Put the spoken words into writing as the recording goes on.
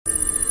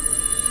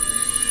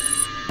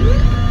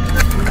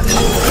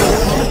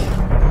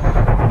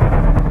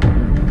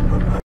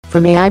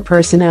From AI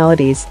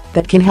personalities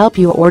that can help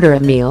you order a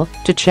meal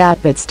to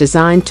chatbots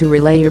designed to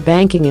relay your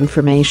banking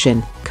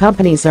information,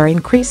 companies are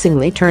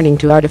increasingly turning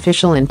to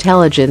artificial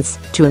intelligence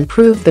to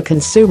improve the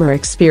consumer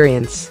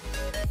experience.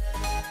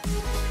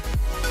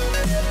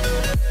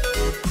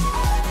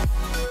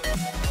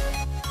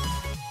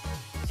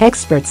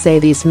 Experts say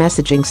these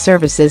messaging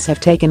services have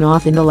taken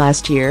off in the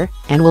last year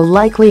and will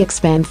likely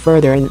expand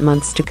further in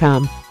months to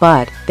come,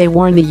 but they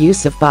warn the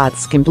use of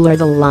bots can blur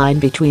the line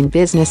between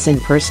business and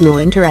personal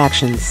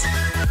interactions.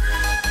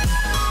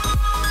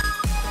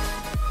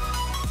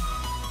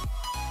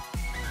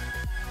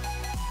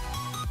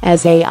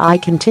 As AI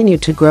continue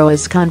to grow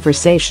as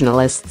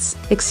conversationalists,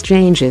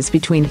 exchanges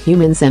between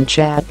humans and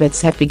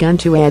chatbots have begun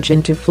to edge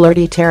into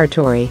flirty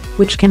territory,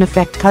 which can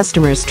affect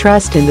customers'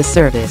 trust in the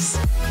service.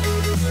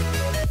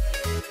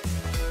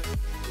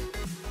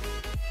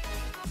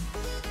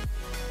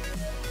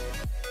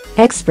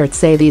 Experts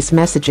say these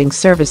messaging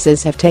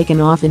services have taken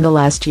off in the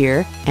last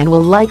year and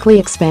will likely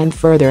expand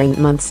further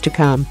in months to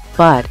come,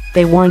 but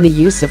they warn the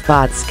use of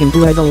bots can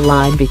blur the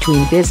line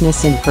between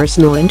business and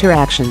personal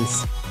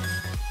interactions.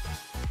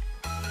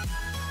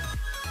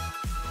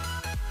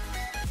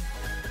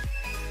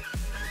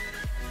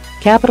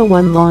 Capital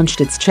One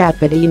launched its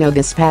chatbot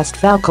this past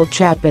fallCOULD.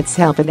 ChatBots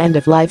help at end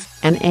of life.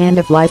 An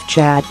end-of-life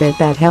chatbot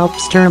that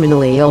helps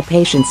terminally ill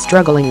patients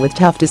struggling with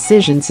tough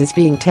decisions is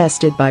being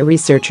tested by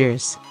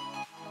researchers.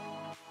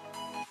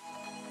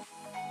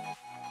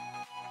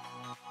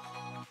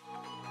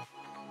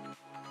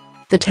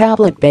 The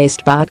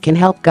tablet-based bot can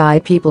help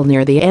guide people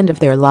near the end of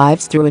their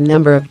lives through a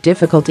number of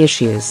difficult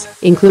issues,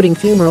 including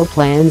funeral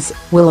plans,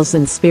 wills,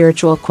 and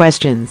spiritual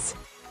questions.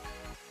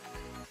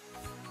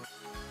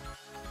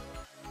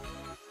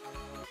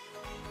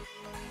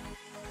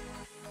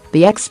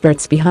 The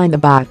experts behind the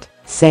bot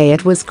say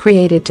it was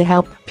created to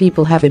help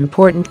people have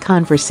important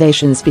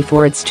conversations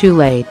before it's too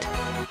late.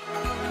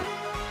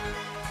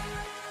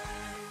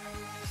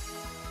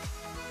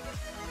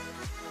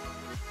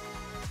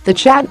 The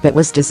chatbot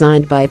was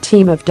designed by a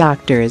team of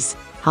doctors,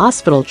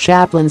 hospital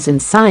chaplains, and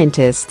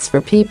scientists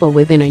for people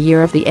within a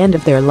year of the end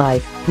of their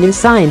life, New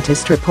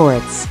Scientist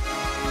reports.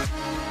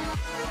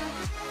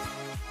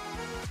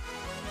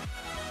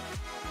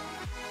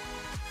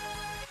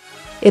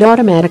 It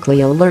automatically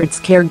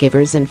alerts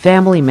caregivers and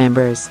family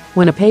members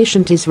when a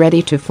patient is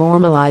ready to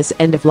formalize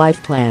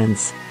end-of-life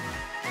plans.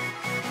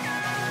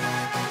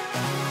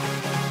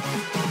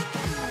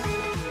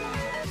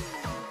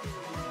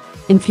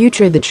 In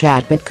future, the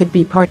chatbot could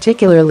be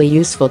particularly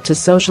useful to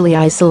socially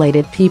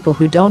isolated people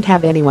who don't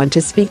have anyone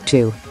to speak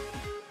to.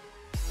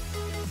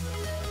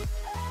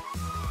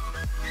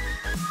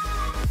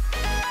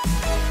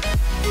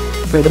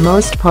 For the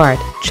most part,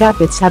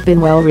 chatbots have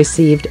been well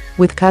received,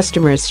 with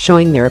customers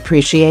showing their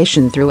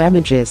appreciation through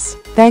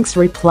Emojis, thanks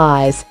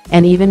replies,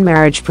 and even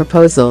marriage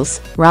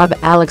proposals, Rob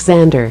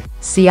Alexander,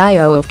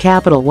 CIO of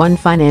Capital One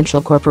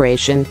Financial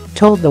Corporation,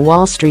 told the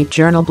Wall Street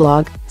Journal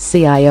blog,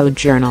 CIO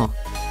Journal.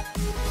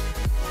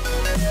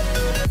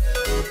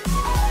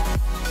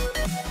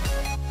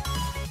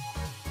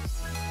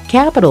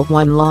 Capital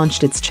One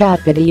launched its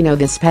chatbot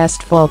this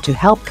past fall to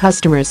help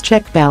customers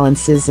check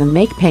balances and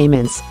make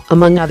payments,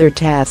 among other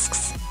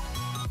tasks.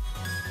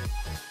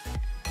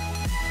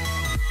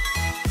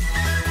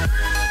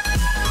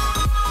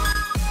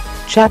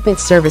 Chatbot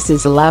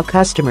services allow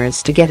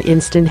customers to get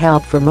instant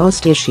help for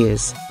most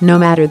issues, no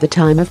matter the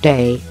time of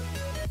day.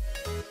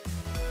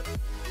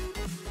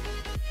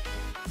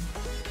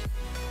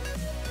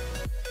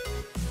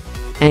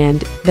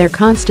 And they're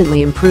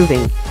constantly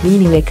improving,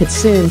 meaning they could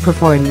soon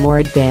perform more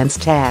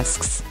advanced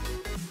tasks.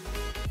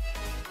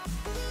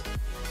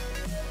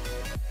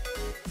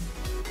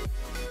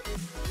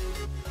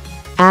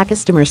 A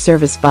customer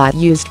service bot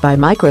used by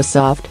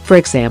Microsoft, for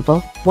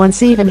example,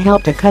 once even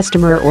helped a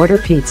customer order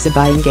pizza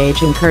by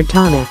engaging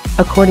Cortana,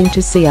 according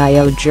to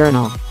CIO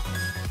Journal.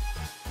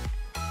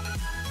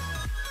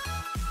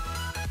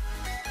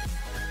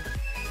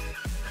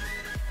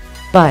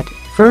 But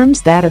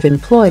firms that have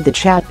employed the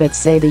chatbot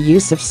say the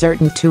use of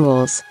certain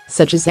tools,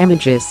 such as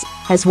Emojis,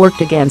 has worked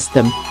against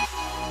them.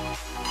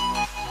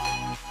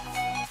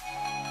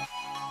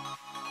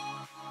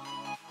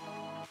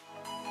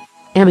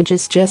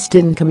 Emojis just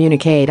didn't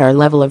communicate our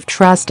level of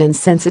trust and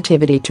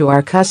sensitivity to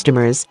our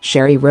customers,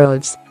 Sheri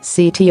Rhodes,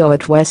 CTO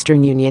at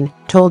Western Union,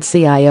 told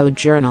CIO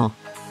Journal.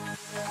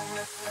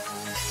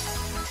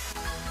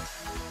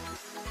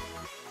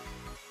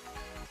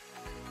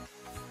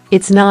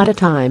 It's not a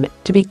time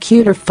to be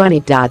cute or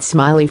funny.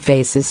 Smiley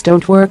faces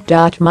don't work.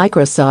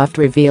 Microsoft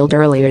revealed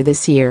earlier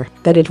this year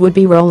that it would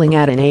be rolling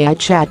out an AI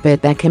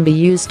chatbot that can be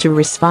used to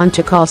respond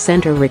to call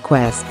center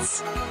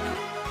requests.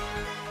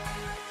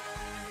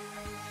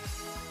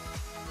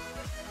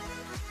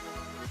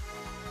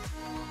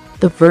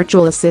 The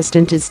virtual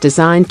assistant is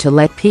designed to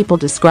let people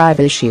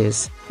describe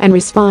issues and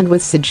respond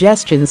with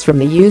suggestions from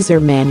the user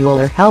manual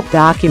or help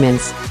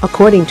documents,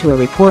 according to a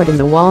report in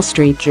the Wall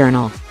Street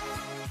Journal.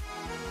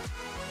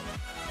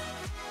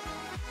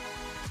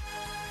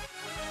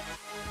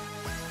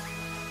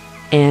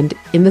 And,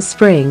 in the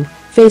spring,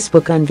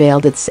 Facebook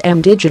unveiled its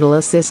digital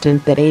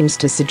assistant that aims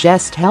to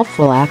suggest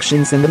helpful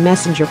actions in the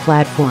Messenger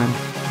platform.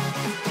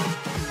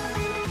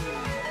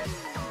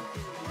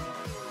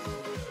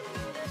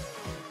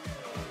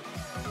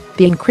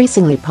 The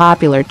increasingly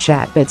popular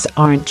chatbots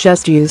aren't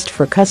just used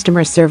for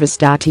customer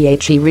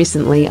service.The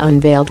recently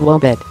unveiled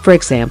Woebot, for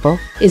example,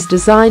 is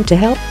designed to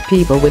help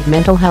people with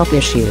mental health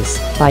issues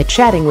by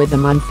chatting with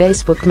them on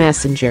Facebook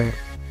Messenger.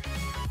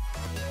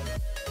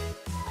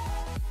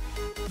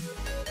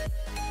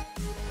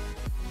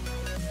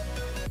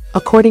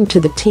 According to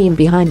the team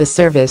behind the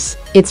service,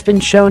 it's been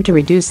shown to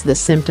reduce the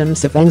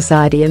symptoms of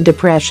anxiety and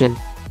depression.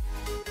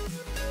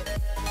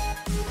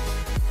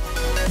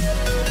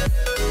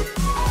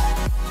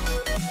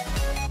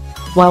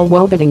 While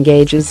Woebot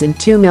engages in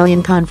 2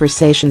 million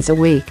conversations a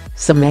week,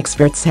 some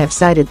experts have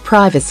cited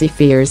privacy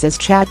fears as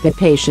chatbot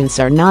patients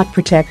are not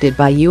protected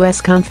by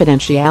U.S.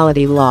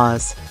 confidentiality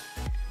laws.